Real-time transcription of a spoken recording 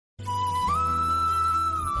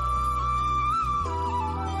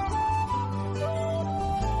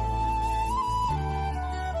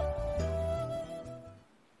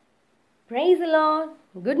Praise the Lord.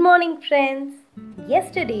 Good morning, friends.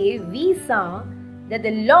 Yesterday we saw that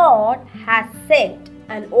the Lord has set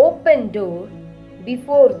an open door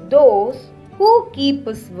before those who keep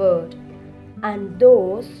His word and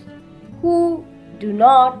those who do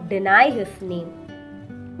not deny His name.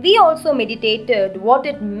 We also meditated what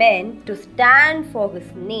it meant to stand for His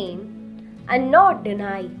name and not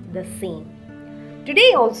deny the same.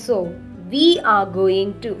 Today also we are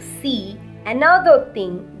going to see another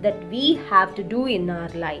thing that we have to do in our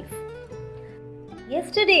life.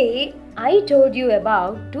 Yesterday I told you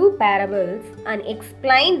about two parables and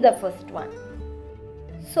explained the first one.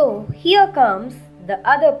 So here comes the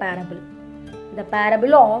other parable, the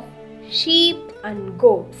parable of sheep and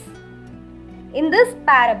goats. In this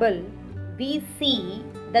parable, we see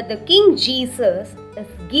that the King Jesus is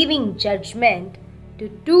giving judgment to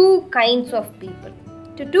two kinds of people,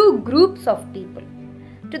 to two groups of people.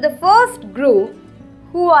 To the first group,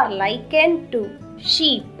 who are likened to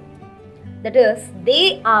sheep, that is,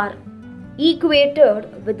 they are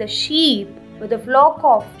equated with the sheep, with a flock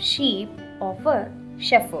of sheep of a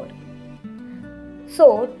shepherd.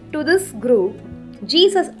 So, to this group,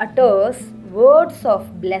 Jesus utters words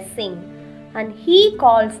of blessing and He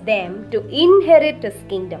calls them to inherit His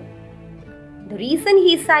kingdom. The reason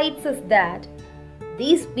He cites is that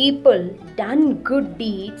these people done good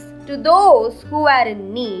deeds to those who are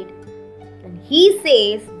in need, and He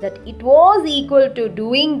says that it was equal to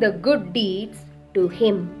doing the good deeds to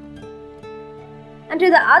Him. And to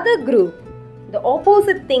the other group, the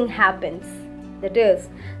opposite thing happens. That is,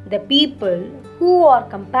 the people who are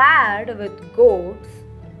compared with goats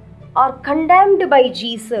are condemned by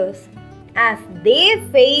Jesus as they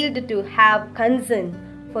failed to have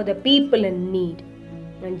concern for the people in need.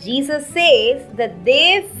 And Jesus says that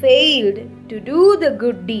they failed to do the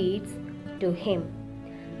good deeds to Him.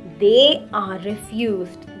 They are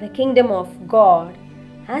refused the kingdom of God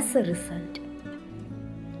as a result.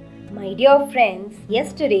 My dear friends,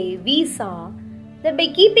 yesterday we saw that by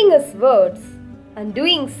keeping His words and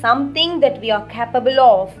doing something that we are capable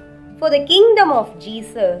of for the kingdom of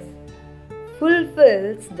Jesus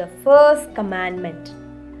fulfills the first commandment.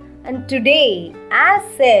 And today, as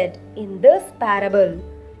said in this parable,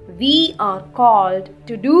 we are called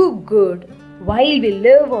to do good while we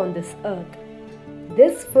live on this earth.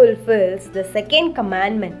 This fulfills the second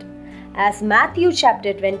commandment, as Matthew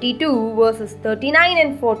chapter 22 verses 39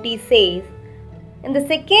 and 40 says, and the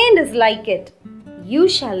second is like it, you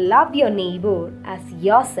shall love your neighbor as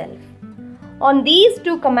yourself. On these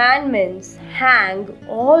two commandments hang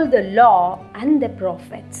all the law and the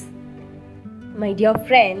prophets. My dear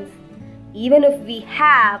friends, even if we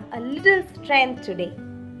have a little strength today,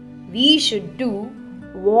 we should do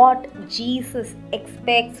what Jesus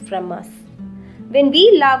expects from us. When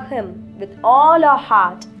we love Him with all our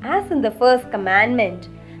heart, as in the first commandment,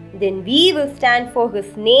 then we will stand for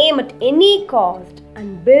His name at any cost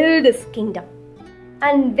and build His kingdom.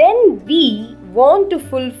 And when we want to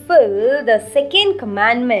fulfill the second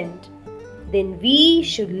commandment, then we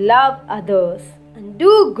should love others and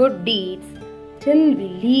do good deeds till we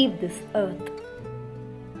leave this earth.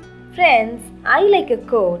 Friends, I like a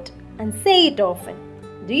quote and say it often.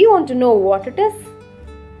 Do you want to know what it is?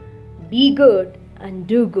 Be good and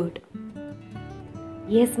do good.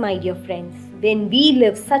 Yes, my dear friends, when we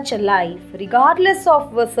live such a life, regardless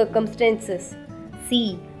of our circumstances,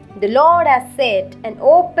 see, the Lord has set an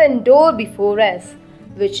open door before us,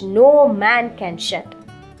 which no man can shut.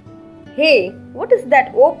 Hey, what is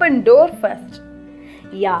that open door first?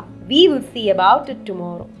 Yeah, we will see about it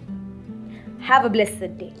tomorrow. Have a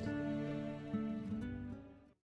blessed day.